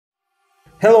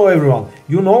Hello everyone,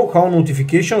 you know how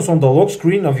notifications on the lock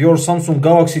screen of your Samsung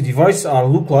Galaxy device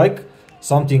look like?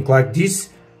 Something like this.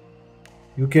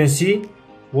 You can see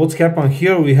what's happened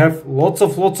here. We have lots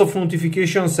of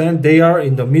notifications and they are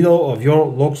in the middle of your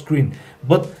lock screen.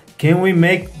 But can we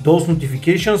make those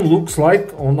notifications looks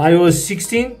like on iOS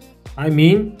 16? I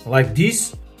mean like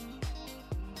this.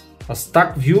 A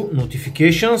stack view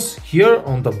notifications here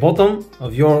on the bottom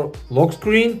of your lock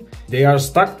screen. They are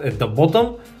stacked at the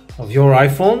bottom of your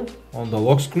iPhone, on the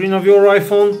lock screen of your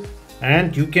iPhone,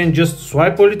 and you can just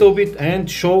swipe a little bit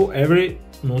and show every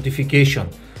notification.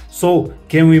 So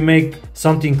can we make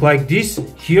something like this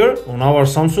here on our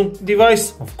Samsung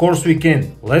device? Of course we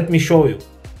can. Let me show you.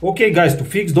 Okay guys, to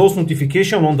fix those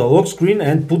notifications on the lock screen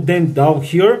and put them down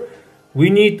here, we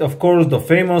need of course the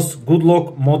famous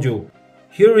goodlock module.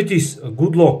 Here it is, a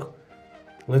goodlock.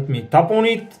 Let me tap on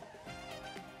it.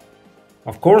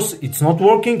 Of course, it's not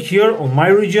working here on my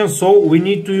region, so we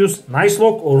need to use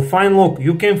NiceLock or FineLock.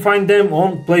 You can find them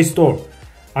on Play Store.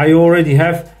 I already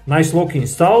have NiceLock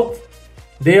installed.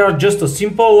 They are just a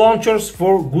simple launchers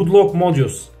for goodlock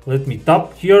modules. Let me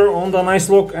tap here on the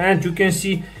NiceLock and you can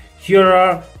see here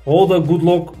are all the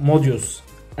goodlock modules.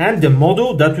 And the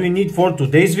module that we need for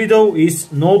today's video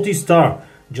is Naughty Star.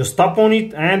 Just tap on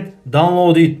it and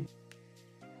download it.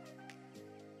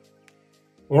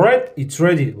 Alright, it's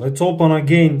ready. Let's open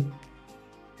again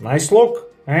NiceLock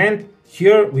and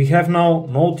here we have now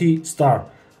Naughty Star.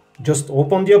 Just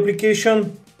open the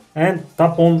application and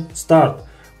tap on Start.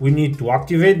 We need to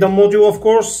activate the module, of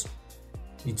course.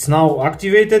 It's now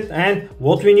activated and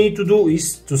what we need to do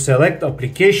is to select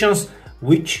applications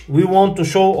which we want to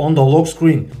show on the lock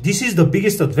screen. This is the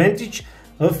biggest advantage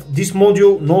of this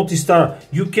module Naughty Star.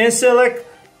 You can select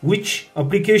which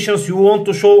applications you want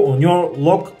to show on your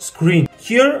lock screen.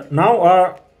 Here now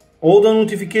are all the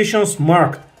notifications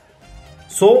marked.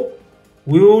 So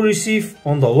we will receive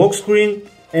on the lock screen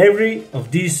every of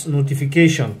these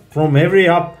notifications from every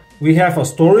app. We have a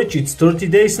storage, it's 30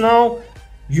 days now.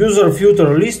 User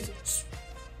filter list,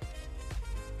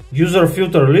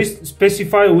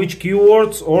 specify which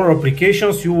keywords or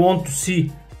applications you want to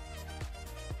see.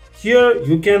 Here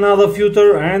you can add a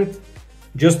filter and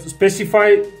just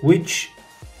specify which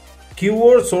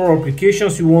keywords or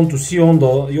applications you want to see on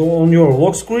your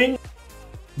lock screen.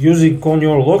 Using on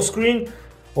your lock screen,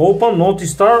 open Naughty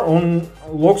Star on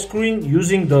lock screen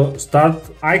using the start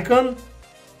icon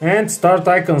and start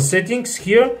icon settings.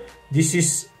 Here this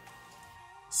is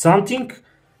something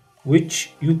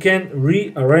which you can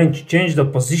rearrange, change the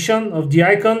position of the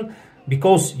icon,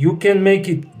 because you can make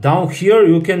it down here,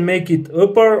 you can make it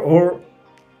upper or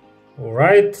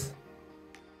right.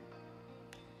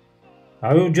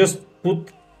 I will just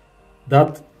put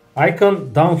that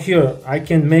icon down here. I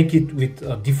can make it with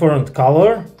a different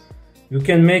color. You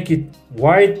can make it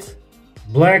white,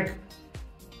 black,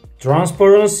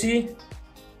 transparency.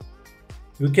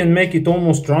 You can make it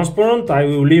almost transparent. I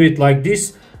will leave it like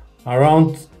this,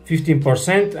 around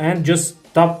 15%, and just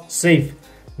tap save.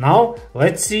 Now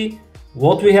let's see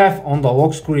what we have on the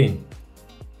lock screen.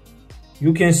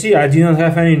 You can see I didn't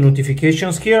have any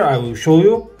notifications here. I will show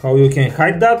you how you can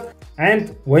hide that.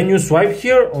 And when you swipe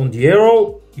here on the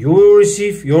arrow, you will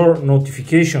receive your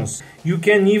notifications. You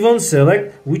can even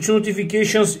select which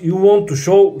notifications you want to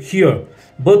show here.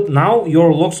 But now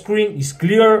your lock screen is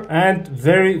clear and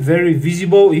very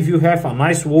visible if you have a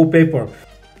nice wallpaper.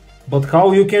 But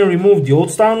how you can remove the old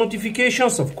style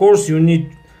notifications? Of course you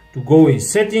need to go in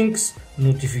settings,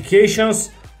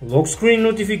 notifications, lock screen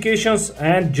notifications,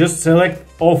 and just select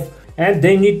off. And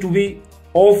they need to be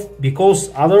off because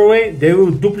other way they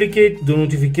will duplicate the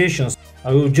notifications.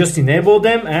 I will just enable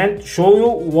them and show you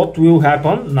what will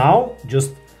happen. Now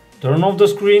just turn off the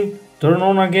screen, turn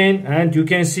on again, and you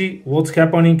can see what's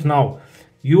happening now.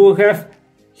 You will have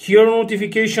here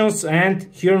notifications and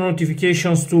here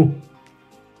notifications too.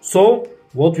 So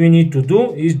what we need to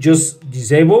do is just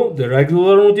disable the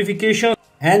regular notifications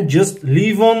and just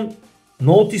leave on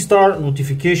Naughty Star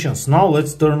notifications. Now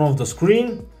let's turn off the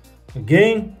screen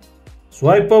again.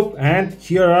 Swipe up and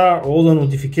here are all the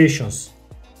notifications.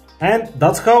 And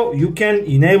that's how you can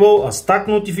enable a stack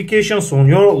notifications on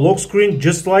your lock screen,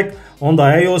 just like on the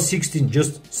iOS 16.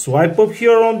 Just swipe up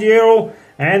here on the arrow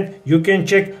and you can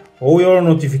check all your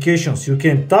notifications. You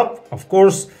can tap, of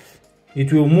course,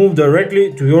 it will move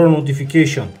directly to your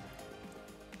notification.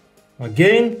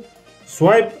 Again,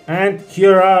 swipe and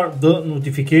here are the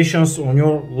notifications on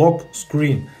your lock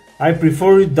screen. I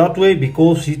prefer it that way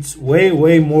because it's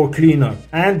way more cleaner.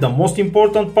 And the most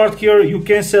important part here, you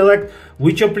can select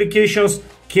which applications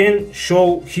can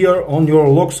show here on your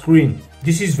lock screen.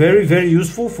 This is very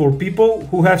useful for people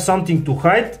who have something to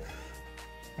hide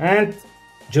and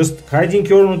just hiding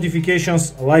your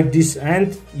notifications like this,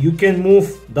 and you can move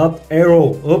that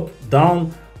arrow up,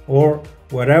 down, or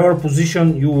wherever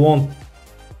position you want.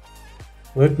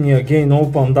 Let me again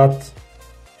open that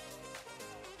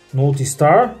notice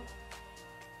star,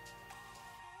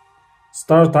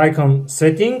 start icon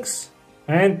settings,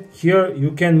 and here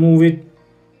you can move it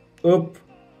up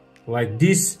like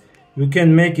this. You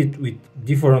can make it with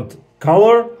different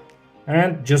color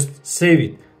and just save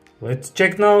it. Let's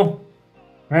check now,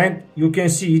 and you can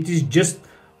see it is just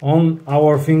on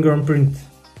our fingerprint.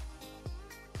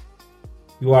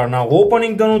 You are now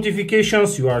opening the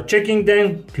notifications, you are checking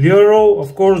them, clear all,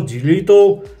 of course, delete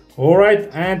all, alright,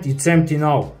 and it's empty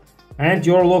now. And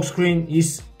your lock screen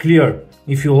is clear.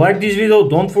 If you like this video,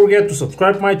 don't forget to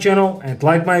subscribe my channel and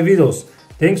like my videos.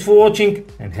 Thanks for watching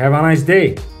and have a nice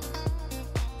day.